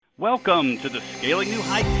Welcome to the Scaling New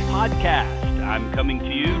Heights podcast. I'm coming to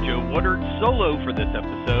you, Joe Woodard, solo for this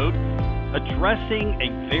episode, addressing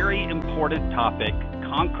a very important topic,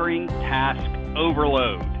 conquering task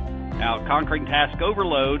overload. Now, conquering task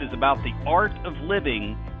overload is about the art of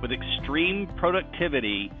living with extreme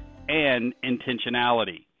productivity and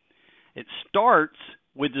intentionality. It starts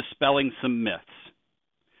with dispelling some myths.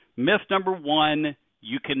 Myth number one,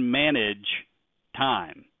 you can manage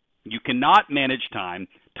time. You cannot manage time.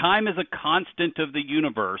 Time is a constant of the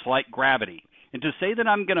universe, like gravity. And to say that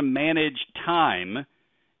I'm going to manage time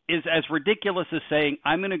is as ridiculous as saying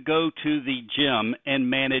I'm going to go to the gym and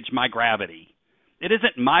manage my gravity. It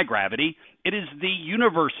isn't my gravity. It is the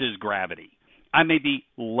universe's gravity. I may be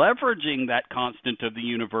leveraging that constant of the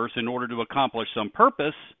universe in order to accomplish some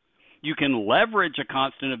purpose. You can leverage a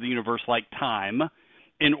constant of the universe like time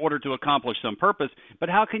in order to accomplish some purpose, but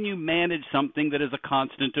how can you manage something that is a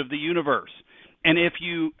constant of the universe? And if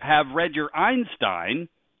you have read your Einstein,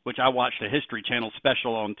 which I watched a History Channel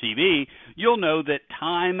special on TV, you'll know that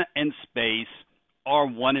time and space are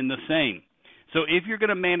one and the same. So if you're going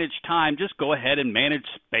to manage time, just go ahead and manage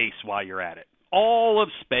space while you're at it. All of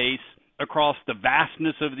space across the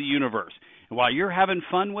vastness of the universe. And while you're having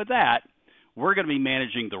fun with that, we're going to be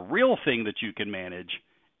managing the real thing that you can manage,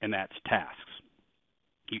 and that's tasks.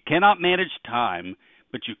 You cannot manage time,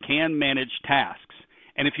 but you can manage tasks.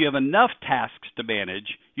 And if you have enough tasks to manage,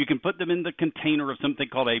 you can put them in the container of something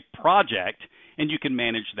called a project, and you can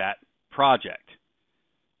manage that project.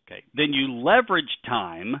 Okay. Then you leverage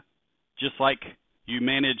time, just like you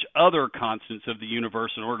manage other constants of the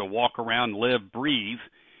universe in order to walk around, live, breathe,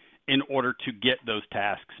 in order to get those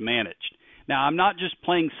tasks managed. Now, I'm not just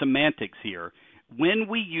playing semantics here. When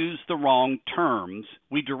we use the wrong terms,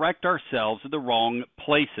 we direct ourselves to the wrong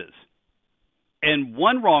places. And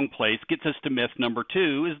one wrong place gets us to myth number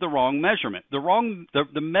two is the wrong measurement.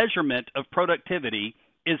 The measurement of productivity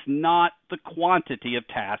is not the quantity of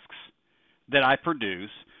tasks that I produce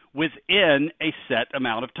within a set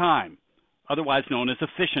amount of time, otherwise known as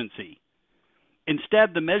efficiency.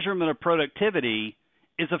 Instead, the measurement of productivity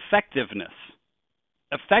is effectiveness.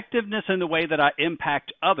 Effectiveness in the way that I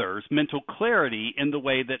impact others, mental clarity in the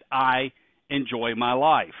way that I enjoy my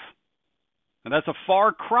life. Now, that's a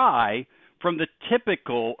far cry from the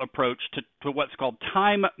typical approach to what's called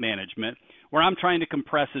time management, where I'm trying to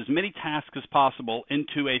compress as many tasks as possible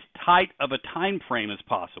into as tight of a time frame as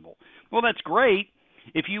possible. Well, that's great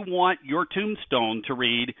if you want your tombstone to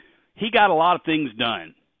read, "He got a lot of things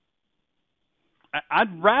done."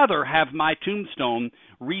 I'd rather have my tombstone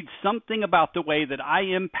read something about the way that I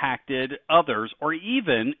impacted others, or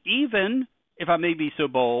even if I may be so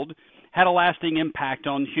bold, had a lasting impact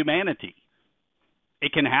on humanity.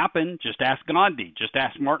 It can happen. Just ask Gandhi. Just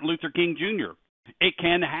ask Martin Luther King Jr. It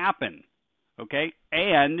can happen, okay?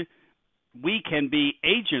 And we can be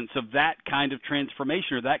agents of that kind of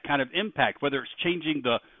transformation or that kind of impact, whether it's changing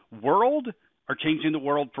the world or changing the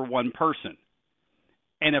world for one person.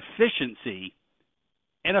 And efficiency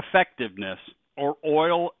and effectiveness are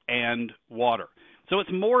oil and water. So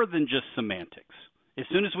it's more than just semantics. As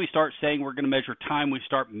soon as we start saying we're going to measure time, we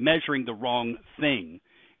start measuring the wrong thing.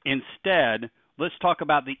 Instead, let's talk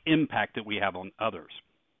about the impact that we have on others.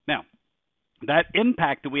 Now, that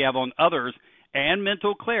impact that we have on others and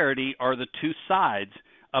mental clarity are the two sides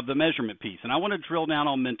of the measurement piece. And I want to drill down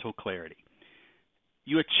on mental clarity.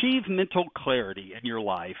 You achieve mental clarity in your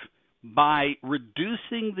life by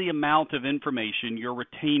reducing the amount of information you're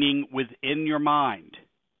retaining within your mind.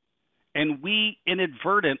 And we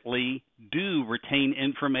inadvertently do retain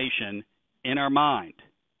information in our mind,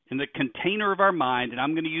 in the container of our mind, and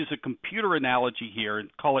I'm going to use a computer analogy here and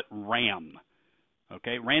call it RAM,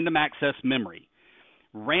 okay, random access memory.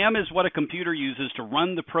 RAM is what a computer uses to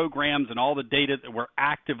run the programs and all the data that we're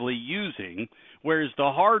actively using, whereas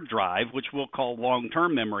the hard drive, which we'll call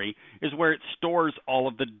long-term memory, is where it stores all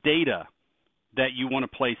of the data that you want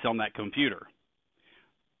to place on that computer.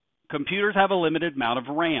 Computers have a limited amount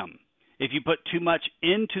of RAM. If you put too much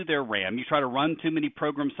into their RAM, you try to run too many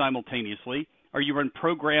programs simultaneously, or you run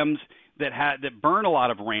programs that burn a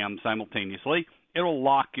lot of RAM simultaneously, it'll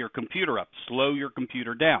lock your computer up, slow your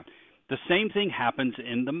computer down. The same thing happens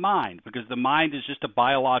in the mind, because the mind is just a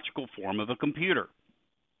biological form of a computer.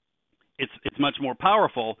 It's much more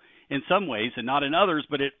powerful in some ways and not in others,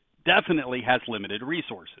 but it definitely has limited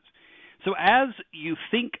resources. So as you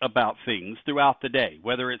think about things throughout the day,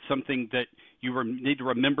 whether it's something that you need to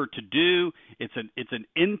remember to do, it's an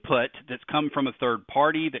input that's come from a third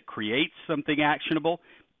party that creates something actionable,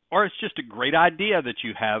 or it's just a great idea that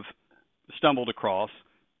you have stumbled across,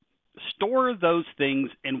 store those things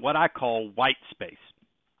in what I call white space.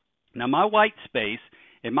 Now, my white space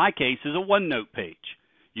In my case, is a OneNote page.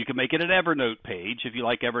 You can make it an Evernote page if you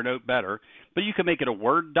like Evernote better, but you can make it a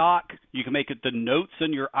Word doc. You can make it the notes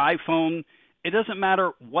on your iPhone. It doesn't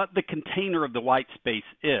matter what the container of the white space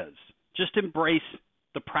is. Just embrace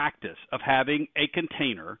the practice of having a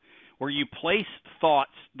container where you place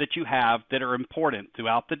thoughts that you have that are important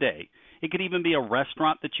throughout the day. It could even be a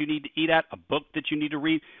restaurant that you need to eat at, a book that you need to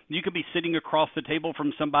read. You could be sitting across the table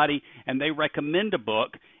from somebody and they recommend a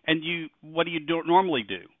book, and what do you normally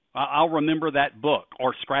do? I'll remember that book,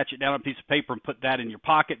 or scratch it down on a piece of paper and put that in your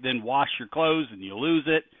pocket, then wash your clothes and you lose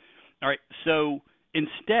it. All right, so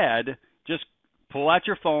instead, just pull out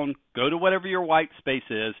your phone, go to whatever your white space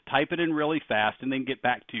is, type it in really fast, and then get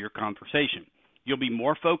back to your conversation. You'll be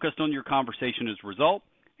more focused on your conversation as a result,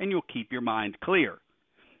 and you'll keep your mind clear.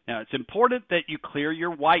 Now, it's important that you clear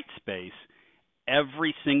your white space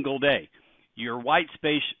every single day. Your white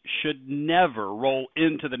space should never roll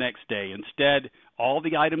into the next day. Instead, all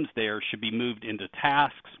the items there should be moved into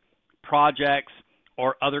tasks, projects,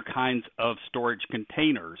 or other kinds of storage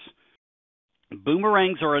containers.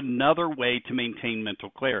 Boomerangs are another way to maintain mental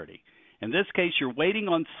clarity. In this case, you're waiting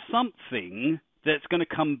on something that's going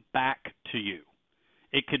to come back to you.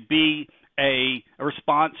 It could be a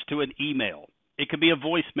response to an email. It could be a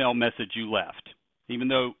voicemail message you left. Even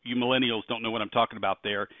though you millennials don't know what I'm talking about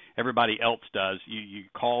there, everybody else does. You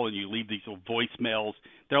call and you leave these little voicemails.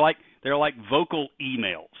 They're like vocal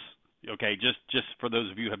emails. Okay, just for those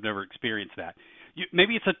of you who have never experienced that.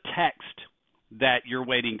 Maybe it's a text that you're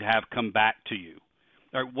waiting to have come back to you.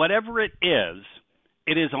 Or whatever it is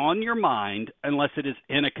on your mind unless it is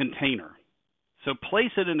in a container. So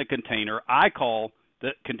place it in a container. I call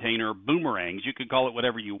the container boomerangs. You could call it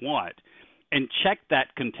whatever you want. And check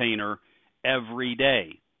that container every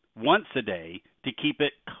day, once a day, to keep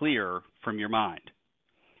it clear from your mind.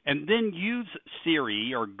 And then use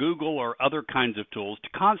Siri or Google or other kinds of tools to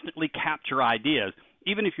constantly capture ideas,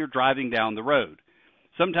 even if you're driving down the road.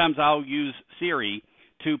 Sometimes I'll use Siri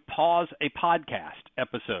to pause a podcast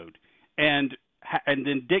episode and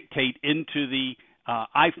then dictate into the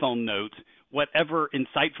iPhone notes whatever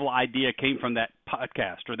insightful idea came from that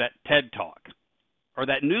podcast or that TED Talk or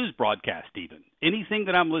that news broadcast even. Anything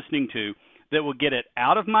that I'm listening to that will get it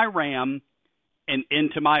out of my RAM and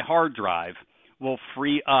into my hard drive will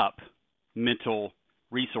free up mental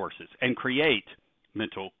resources and create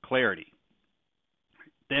mental clarity.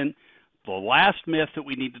 Then the last myth that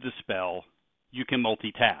we need to dispel, you can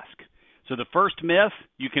multitask. So the first myth,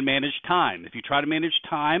 you can manage time. If you try to manage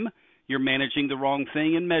time, you're managing the wrong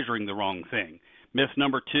thing and measuring the wrong thing. Myth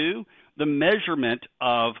number 2, the measurement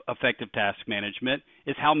of effective task management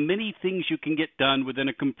is how many things you can get done within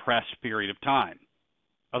a compressed period of time,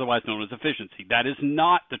 otherwise known as efficiency. That is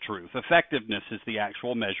not the truth. Effectiveness is the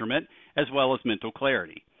actual measurement, as well as mental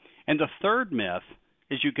clarity. And the third myth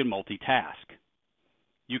is you can multitask.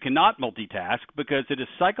 You cannot multitask because it is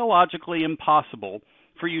psychologically impossible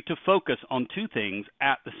for you to focus on two things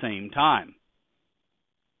at the same time.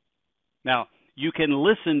 Now, you can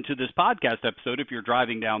listen to this podcast episode if you're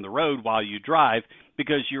driving down the road while you drive,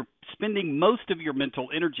 because you're spending most of your mental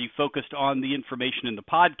energy focused on the information in the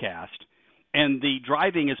podcast, and the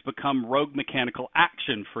driving has become rogue mechanical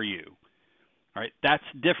action for you. All right, that's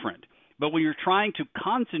different. But when you're trying to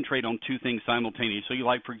concentrate on two things simultaneously,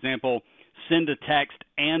 like, for example, send a text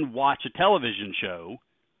and watch a television show,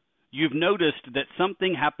 you've noticed that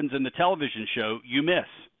something happens in the television show you miss.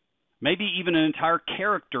 Maybe even an entire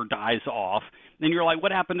character dies off, and you're like,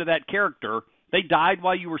 what happened to that character? They died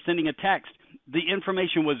while you were sending a text. The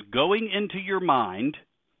information was going into your mind,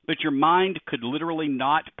 but your mind could literally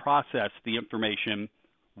not process the information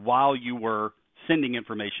while you were sending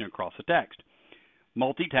information across a text.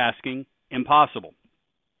 Multitasking, impossible.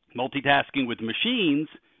 Multitasking with machines,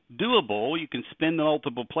 doable. You can spin the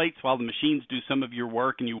multiple plates while the machines do some of your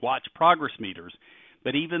work and you watch progress meters.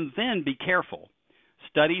 But even then, be careful.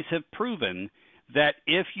 Studies have proven that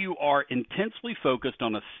if you are intensely focused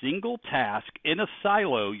on a single task in a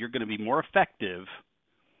silo, you're going to be more effective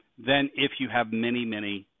than if you have many,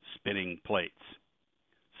 many spinning plates.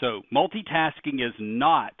 So multitasking is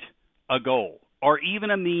not a goal or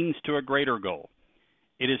even a means to a greater goal.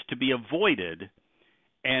 It is to be avoided,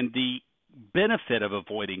 and the benefit of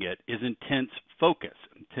avoiding it is intense focus.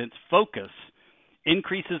 Intense focus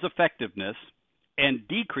increases effectiveness and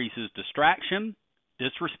decreases distraction,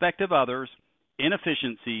 disrespect of others,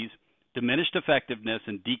 inefficiencies, diminished effectiveness,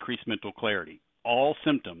 and decreased mental clarity, all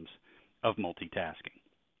symptoms of multitasking.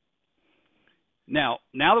 Now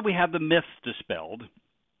that we have the myths dispelled,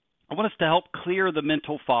 I want us to help clear the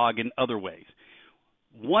mental fog in other ways.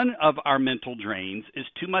 One of our mental drains is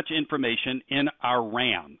too much information in our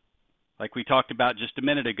RAM. like we talked about just a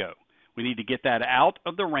minute ago. We need to get that out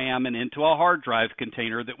of the RAM and into a hard drive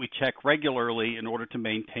container that we check regularly in order to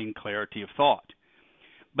maintain clarity of thought.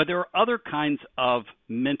 But there are other kinds of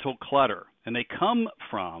mental clutter, and they come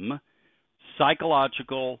from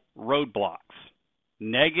psychological roadblocks.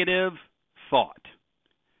 Negative thought.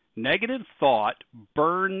 Negative thought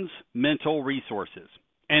burns mental resources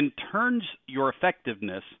and turns your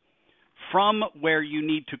effectiveness from where you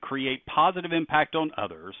need to create positive impact on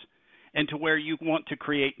others and to where you want to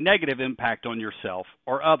create negative impact on yourself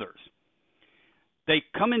or others. They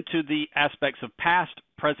come into the aspects of past,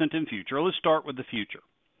 present, and future. Let's start with the future.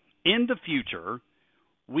 In the future,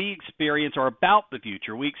 we experience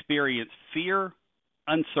fear,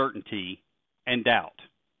 uncertainty, and doubt.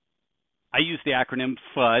 I use the acronym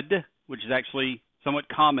FUD, which is actually somewhat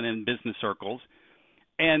common in business circles.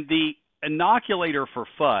 And the inoculator for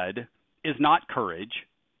FUD is not courage.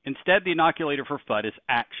 Instead, the inoculator for FUD is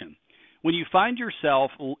action. When you find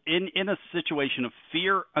yourself in a situation of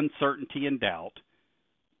fear, uncertainty, and doubt,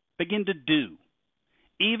 begin to do.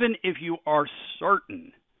 Even if you are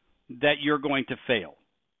certain that you're going to fail,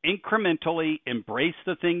 incrementally embrace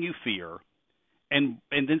the thing you fear and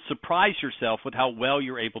then surprise yourself with how well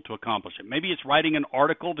you're able to accomplish it. Maybe it's writing an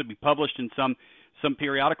article to be published in some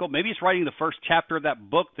periodical. Maybe it's writing the first chapter of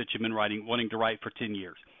that book that you've been wanting to write for 10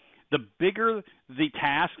 years. The bigger the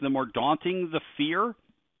task, the more daunting the fear,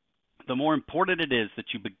 the more important it is that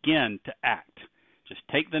you begin to act. Just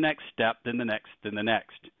take the next step, then the next, then the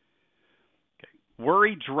next. Okay.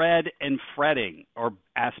 Worry, dread, and fretting are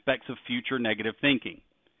aspects of future negative thinking.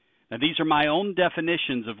 Now, these are my own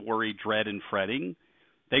definitions of worry, dread, and fretting.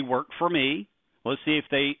 They work for me. Let's see if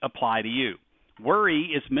they apply to you. Worry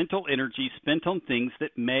is mental energy spent on things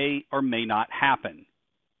that may or may not happen.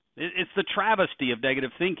 It's the travesty of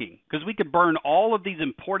negative thinking, because we could burn all of these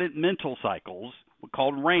important mental cycles,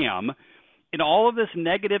 called RAM, in all of this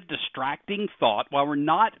negative, distracting thought while we're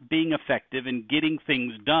not being effective in getting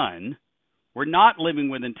things done. We're not living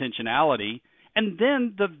with intentionality, and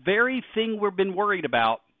then the very thing we've been worried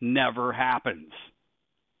about never happens.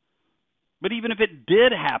 But even if it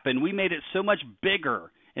did happen, we made it so much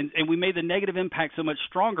bigger, and we made the negative impact so much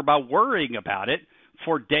stronger by worrying about it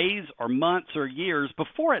for days or months or years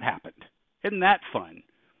before it happened. Isn't that fun?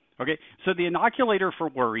 Okay, so the inoculator for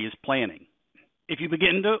worry is planning. If you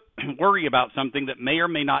begin to worry about something that may or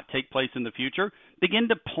may not take place in the future, begin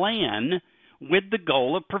to plan with the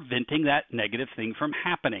goal of preventing that negative thing from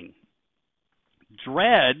happening.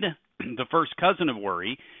 Dread, the first cousin of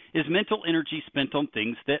worry, is mental energy spent on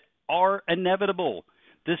things that are inevitable.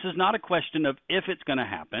 This is not a question of if it's going to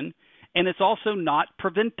happen, and it's also not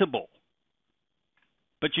preventable.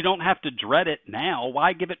 But you don't have to dread it now.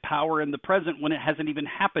 Why give it power in the present when it hasn't even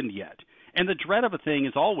happened yet? And the dread of a thing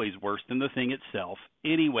is always worse than the thing itself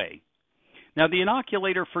anyway. Now, the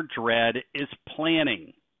inoculator for dread is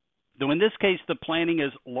planning. Though in this case, the planning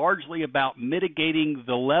is largely about mitigating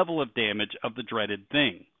the level of damage of the dreaded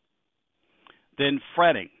thing. Then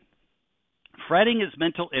fretting. Fretting is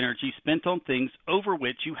mental energy spent on things over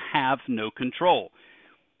which you have no control.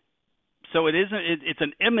 So it's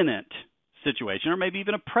an imminent situation, or maybe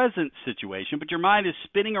even a present situation, but your mind is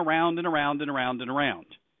spinning around and around and around and around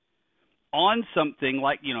on something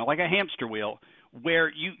like a hamster wheel, where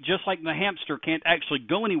you, just like the hamster can't actually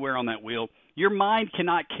go anywhere on that wheel, your mind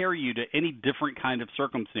cannot carry you to any different kind of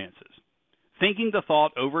circumstances. Thinking the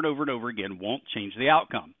thought over and over and over again won't change the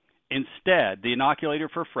outcome. Instead, the inoculator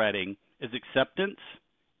for fretting is acceptance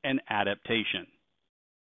and adaptation.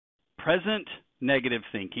 Present negative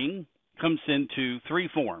thinking comes into three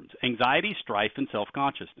forms: anxiety, strife, and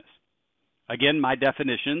self-consciousness. Again, my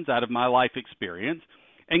definitions out of my life experience.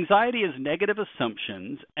 Anxiety is negative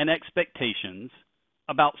assumptions and expectations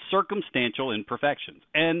about circumstantial imperfections.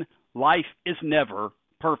 And life is never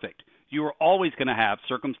perfect. You are always going to have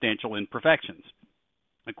circumstantial imperfections.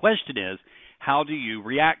 The question is, how do you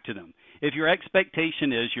react to them? If your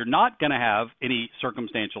expectation is you're not going to have any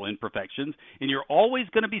circumstantial imperfections and you're always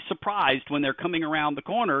going to be surprised when they're coming around the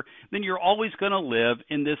corner, then you're always going to live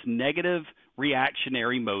in this negative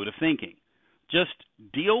reactionary mode of thinking. Just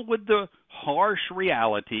deal with the harsh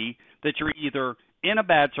reality that you're either in a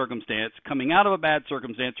bad circumstance, coming out of a bad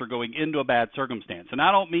circumstance, or going into a bad circumstance. And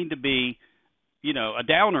I don't mean to be, a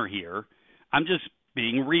downer here. I'm just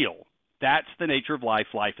being real. That's the nature of life.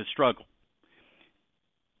 Life is struggle.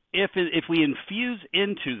 If we infuse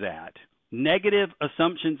into that negative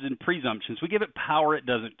assumptions and presumptions, we give it power it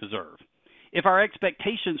doesn't deserve. If our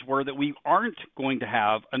expectations were that we aren't going to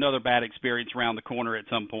have another bad experience around the corner at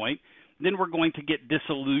some point, then we're going to get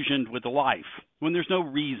disillusioned with life when there's no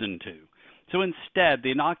reason to. So instead,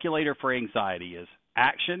 the inoculator for anxiety is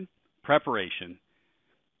action, preparation,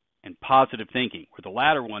 and positive thinking, where the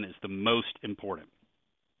latter one is the most important.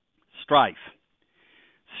 Strife.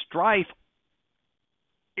 Strife,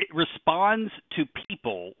 it responds to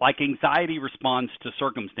people like anxiety responds to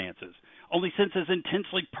circumstances. Only since it's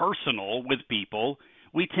intensely personal with people,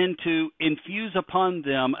 we tend to infuse upon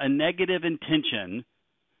them a negative intention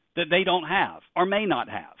that they don't have or may not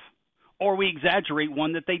have, or we exaggerate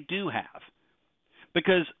one that they do have.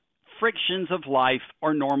 Because frictions of life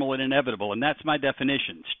are normal and inevitable, and that's my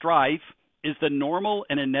definition. Strife is the normal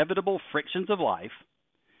and inevitable frictions of life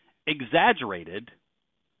exaggerated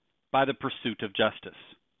by the pursuit of justice.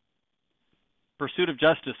 Pursuit of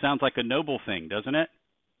justice sounds like a noble thing, doesn't it?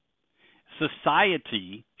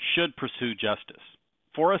 Society should pursue justice.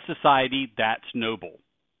 For a society, that's noble.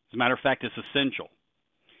 As a matter of fact, it's essential.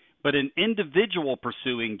 But an individual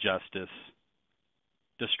pursuing justice,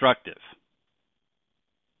 destructive.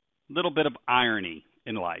 Little bit of irony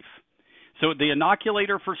in life. So the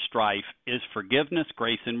inoculator for strife is forgiveness,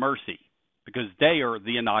 grace, and mercy, because they are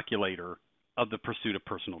the inoculator of the pursuit of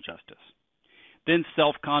personal justice. Then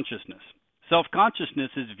self-consciousness.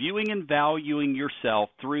 Self-consciousness is viewing and valuing yourself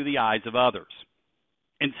through the eyes of others.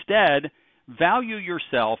 Instead, value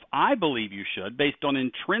yourself, I believe you should, based on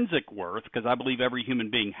intrinsic worth, because I believe every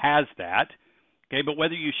human being has that. Okay, but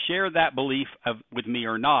whether you share that belief with me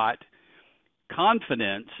or not,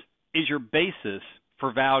 confidence is your basis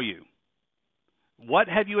for value. What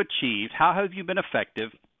have you achieved? How have you been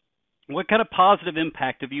effective? What kind of positive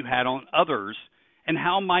impact have you had on others? And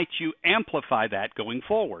how might you amplify that going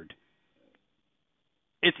forward?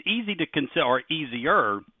 It's easy to consider, or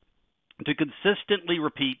easier, to consistently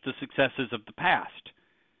repeat the successes of the past.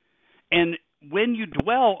 And when you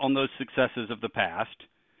dwell on those successes of the past,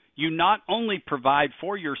 you not only provide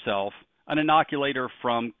for yourself an inoculator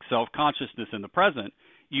from self-consciousness in the present,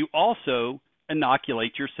 you also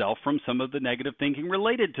inoculate yourself from some of the negative thinking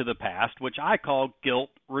related to the past, which I call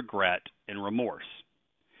guilt, regret, and remorse.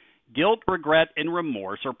 Guilt, regret, and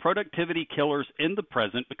remorse are productivity killers in the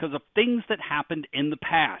present because of things that happened in the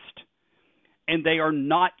past. And they are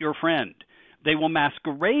not your friend. They will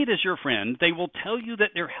masquerade as your friend. They will tell you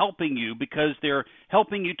that they're helping you because they're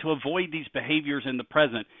helping you to avoid these behaviors in the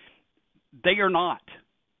present. They are not.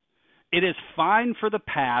 It is fine for the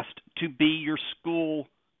past to be your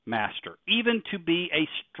schoolmaster, even to be a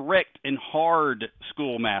strict and hard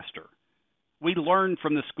schoolmaster. We learn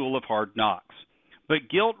from the school of hard knocks. But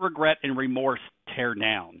guilt, regret, and remorse tear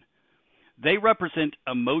down. They represent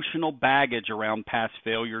emotional baggage around past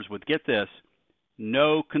failures with, get this,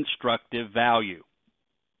 no constructive value.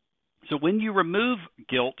 So when you remove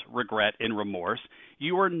guilt, regret, and remorse,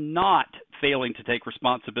 you are not failing to take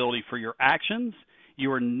responsibility for your actions.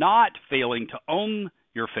 You are not failing to own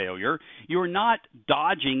your failure. You are not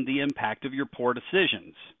dodging the impact of your poor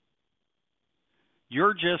decisions.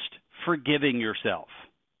 You're just forgiving yourself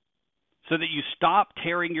so that you stop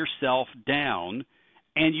tearing yourself down,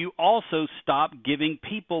 and you also stop giving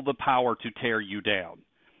people the power to tear you down.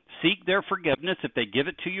 Seek their forgiveness. If they give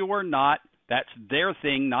it to you or not, that's their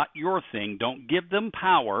thing, not your thing. Don't give them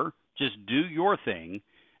power. Just do your thing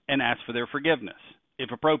and ask for their forgiveness,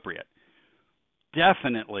 if appropriate.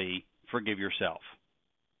 Definitely forgive yourself.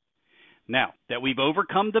 Now that we've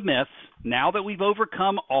overcome the myths, now that we've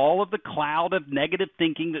overcome all of the cloud of negative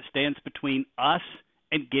thinking that stands between us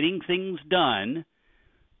and getting things done,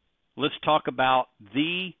 let's talk about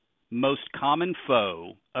the most common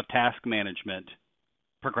foe of task management,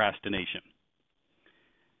 procrastination.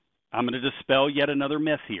 I'm going to dispel yet another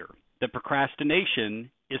myth here, that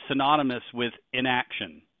procrastination is synonymous with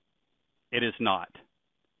inaction. It is not.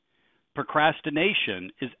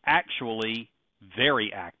 Procrastination is actually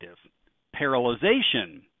very active.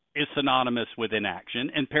 Paralyzation is synonymous with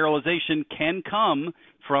inaction, and paralyzation can come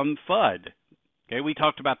from FUD. Okay, we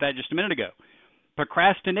talked about that just a minute ago.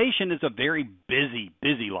 Procrastination is a very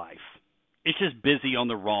busy life. It's just busy on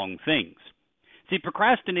the wrong things. See,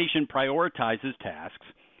 procrastination prioritizes tasks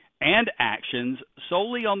and actions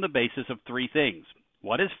solely on the basis of three things.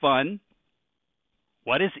 What is fun,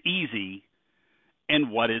 what is easy,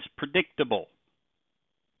 and what is predictable.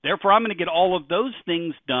 Therefore, I'm going to get all of those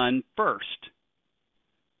things done first.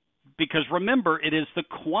 Because remember, it is the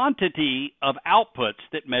quantity of outputs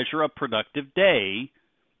that measure a productive day,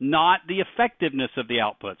 not the effectiveness of the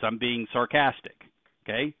outputs. I'm being sarcastic,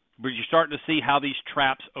 okay? But you're starting to see how these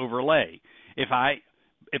traps overlay. If I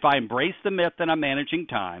embrace the myth that I'm managing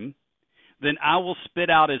time, then I will spit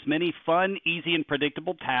out as many fun, easy, and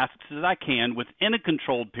predictable tasks as I can within a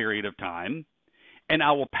controlled period of time, and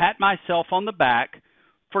I will pat myself on the back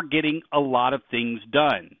for getting a lot of things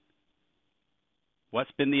done.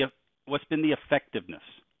 What's been the effectiveness?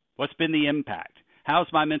 What's been the impact? How's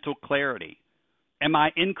my mental clarity? Am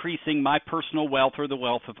I increasing my personal wealth or the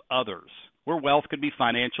wealth of others? Where wealth could be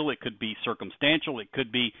financial, it could be circumstantial, it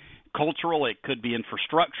could be cultural, it could be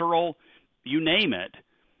infrastructural, you name it.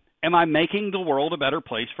 Am I making the world a better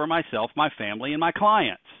place for myself, my family, and my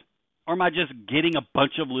clients? Or am I just getting a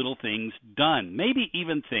bunch of little things done? Maybe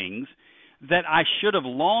even things that I should have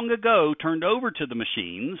long ago turned over to the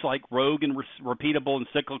machines, like rogue and repeatable and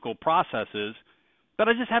cyclical processes, but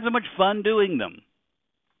I just have so much fun doing them.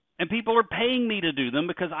 And people are paying me to do them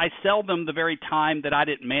because I sell them the very time that I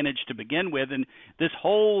didn't manage to begin with. And this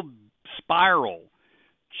whole spiral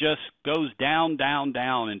just goes down, down,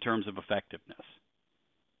 down in terms of effectiveness.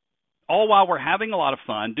 All while we're having a lot of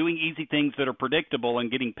fun, doing easy things that are predictable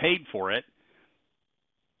and getting paid for it.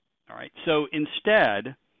 All right. So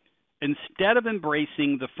instead of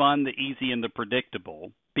embracing the fun, the easy, and the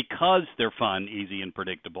predictable, because they're fun, easy, and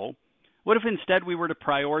predictable, what if instead we were to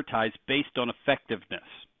prioritize based on effectiveness?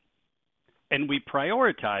 And we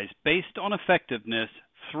prioritize based on effectiveness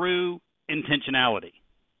through intentionality.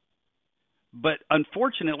 But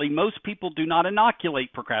unfortunately, most people do not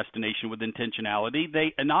inoculate procrastination with intentionality.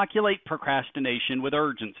 They inoculate procrastination with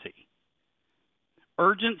urgency.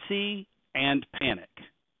 Urgency and panic.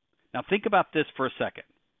 Now think about this for a second.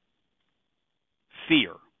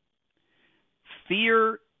 Fear.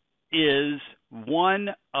 Fear is one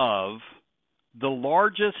of the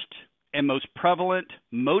largest and most prevalent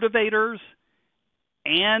motivators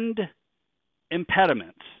and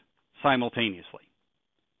impediments simultaneously.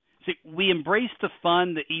 See, we embrace the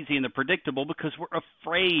fun, the easy, and the predictable because we're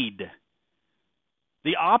afraid.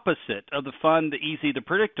 The opposite of the fun, the easy, the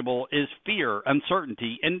predictable is fear,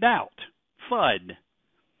 uncertainty, and doubt. FUD.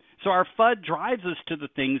 So our FUD drives us to the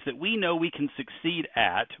things that we know we can succeed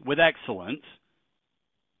at with excellence,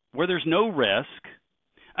 where there's no risk,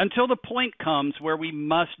 until the point comes where we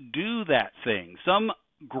must do that thing. Some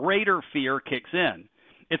greater fear kicks in.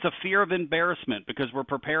 It's a fear of embarrassment because we're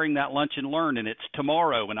preparing that lunch and learn and it's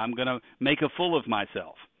tomorrow and I'm going to make a fool of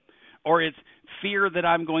myself. Or it's fear that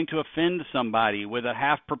I'm going to offend somebody with a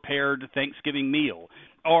half-prepared Thanksgiving meal.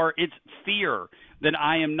 Or it's fear that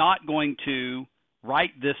I am not going to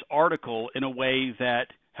write this article in a way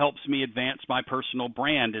that helps me advance my personal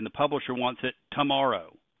brand and the publisher wants it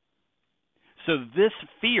tomorrow. So this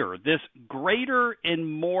fear, this greater and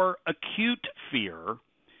more acute fear,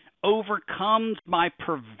 overcomes my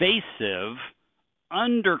pervasive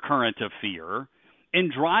undercurrent of fear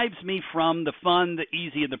and drives me from the fun, the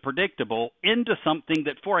easy, and the predictable into something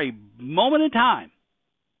that for a moment in time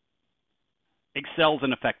excels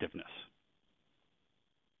in effectiveness.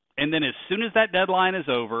 And then as soon as that deadline is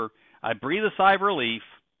over, I breathe a sigh of relief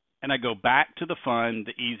and I go back to the fun,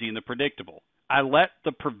 the easy, and the predictable. I let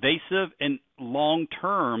the pervasive and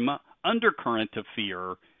long-term undercurrent of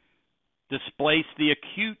fear displace the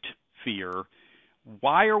acute fear.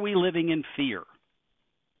 Why are we living in fear?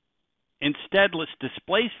 Instead, let's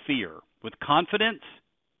displace fear with confidence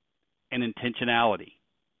and intentionality.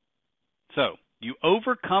 So, you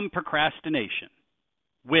overcome procrastination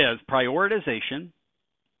with prioritization,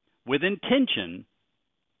 with intention,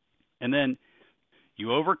 and then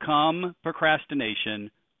you overcome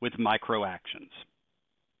procrastination with micro actions.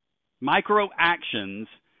 Micro actions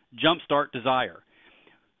jumpstart desire.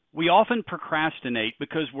 We often procrastinate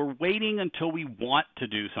because we're waiting until we want to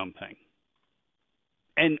do something.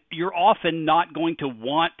 And you're often not going to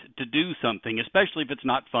want to do something, especially if it's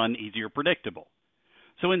not fun, easy, or predictable.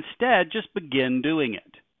 So instead, just begin doing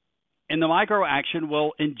it. And the micro action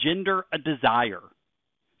will engender a desire.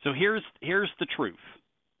 So here's the truth,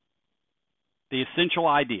 the essential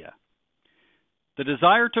idea. The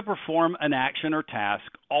desire to perform an action or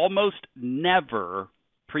task almost never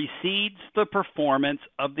precedes the performance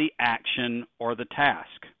of the action or the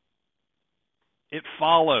task. It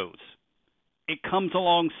follows. It comes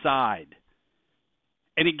alongside.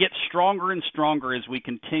 And it gets stronger and stronger as we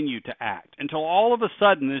continue to act until all of a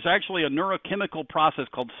sudden there's actually a neurochemical process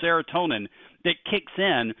called serotonin that kicks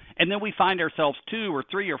in, and then we find ourselves 2 or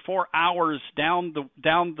 3 or 4 hours down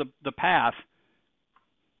the path,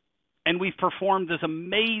 and we've performed this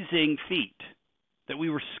amazing feat that we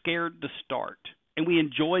were scared to start, and we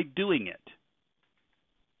enjoy doing it.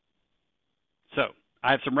 So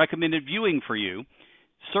I have some recommended viewing for you.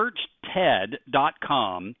 Search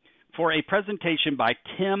TED.com for a presentation by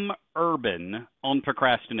Tim Urban on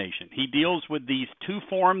procrastination. He deals with these 2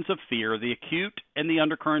 forms of fear, the acute and the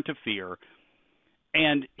undercurrent of fear,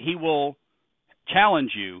 and he will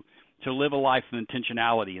challenge you to live a life of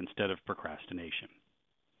intentionality instead of procrastination.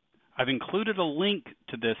 I've included a link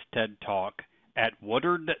to this TED Talk at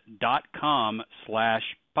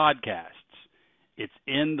woodard.com/podcasts. It's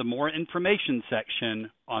in the more information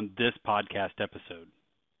section on this podcast episode.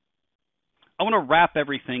 I want to wrap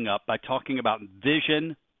everything up by talking about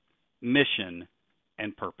vision, mission,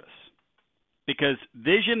 and purpose. Because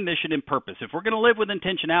vision, mission, and purpose, if we're going to live with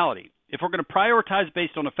intentionality, if we're going to prioritize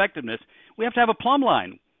based on effectiveness, we have to have a plumb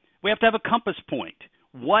line. We have to have a compass point.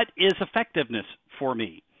 What is effectiveness for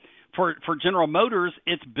me? For General Motors,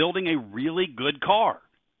 it's building a really good car.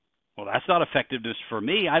 Well, that's not effectiveness for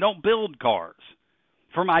me. I don't build cars.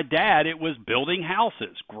 For my dad, it was building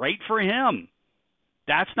houses. Great for him.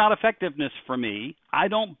 That's not effectiveness for me. I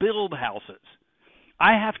don't build houses.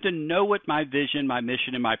 I have to know what my vision, my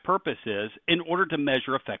mission, and my purpose is in order to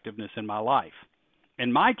measure effectiveness in my life.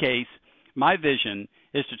 In my case, my vision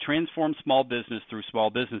is to transform small business through small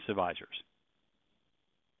business advisors.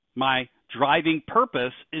 My driving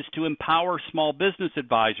purpose is to empower small business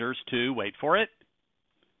advisors to, wait for it,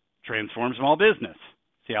 transform small business.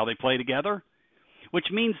 See how they play together? Which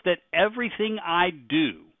means that everything I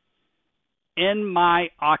do in my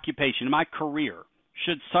occupation, in my career,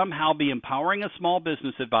 should somehow be empowering a small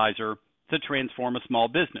business advisor to transform a small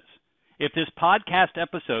business. If this podcast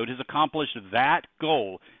episode has accomplished that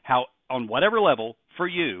goal, on whatever level for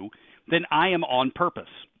you, then I am on purpose.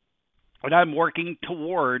 And I'm working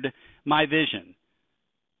toward my vision.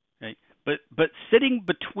 Okay? But sitting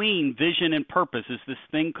between vision and purpose is this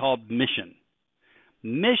thing called mission.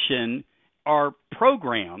 Mission are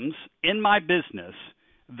programs in my business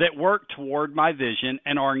that work toward my vision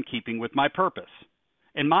and are in keeping with my purpose.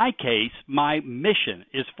 In my case, my mission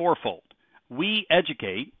is fourfold. We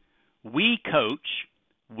educate, we coach,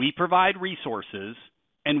 we provide resources,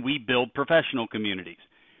 and we build professional communities.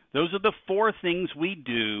 Those are the four things we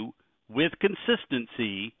do with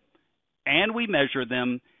consistency, and we measure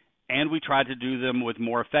them, and we try to do them with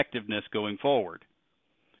more effectiveness going forward.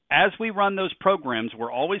 As we run those programs,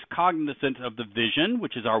 we're always cognizant of the vision,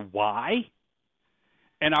 which is our why,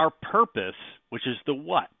 and our purpose, which is the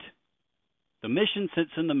what. The mission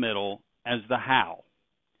sits in the middle as the how.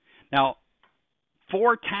 Now,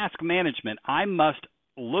 for task management, I must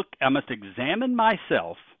examine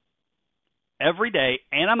myself every day,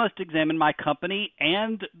 and I must examine my company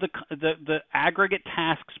and the aggregate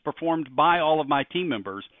tasks performed by all of my team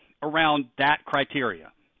members around that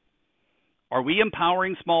criteria. Are we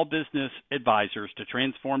empowering small business advisors to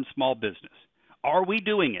transform small business? Are we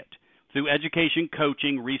doing it through education,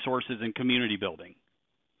 coaching, resources, and community building?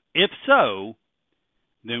 If so,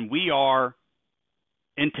 then we are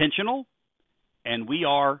intentional and we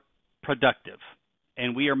are productive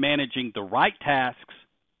and we are managing the right tasks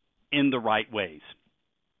in the right ways.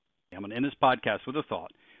 I'm going to end this podcast with a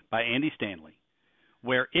thought by Andy Stanley,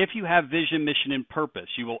 where if you have vision, mission, and purpose,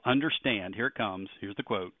 you will understand, here it comes, here's the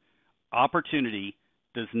quote, opportunity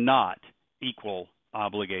does not equal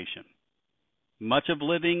obligation. Much of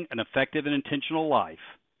living an effective and intentional life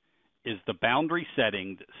is the boundary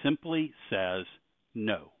setting that simply says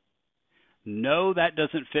no. No, that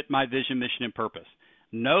doesn't fit my vision, mission, and purpose.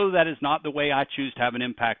 No, that is not the way I choose to have an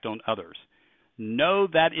impact on others. No,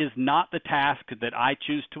 that is not the task that I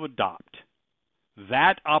choose to adopt.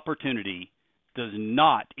 That opportunity does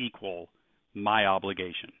not equal my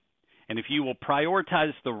obligation. And if you will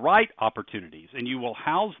prioritize the right opportunities and you will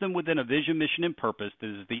house them within a vision, mission, and purpose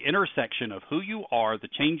that is the intersection of who you are, the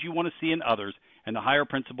change you want to see in others, and the higher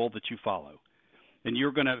principle that you follow, then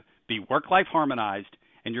you're going to be work-life harmonized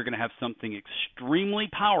and you're going to have something extremely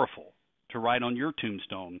powerful to write on your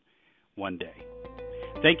tombstone one day.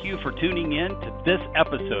 Thank you for tuning in to this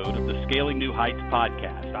episode of the Scaling New Heights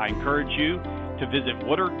podcast. I encourage you to visit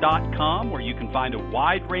Woodard.com, where you can find a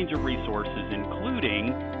wide range of resources,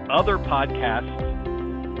 including other podcasts,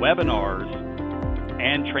 webinars,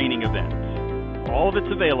 and training events. All of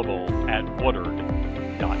it's available at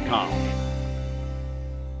Woodard.com.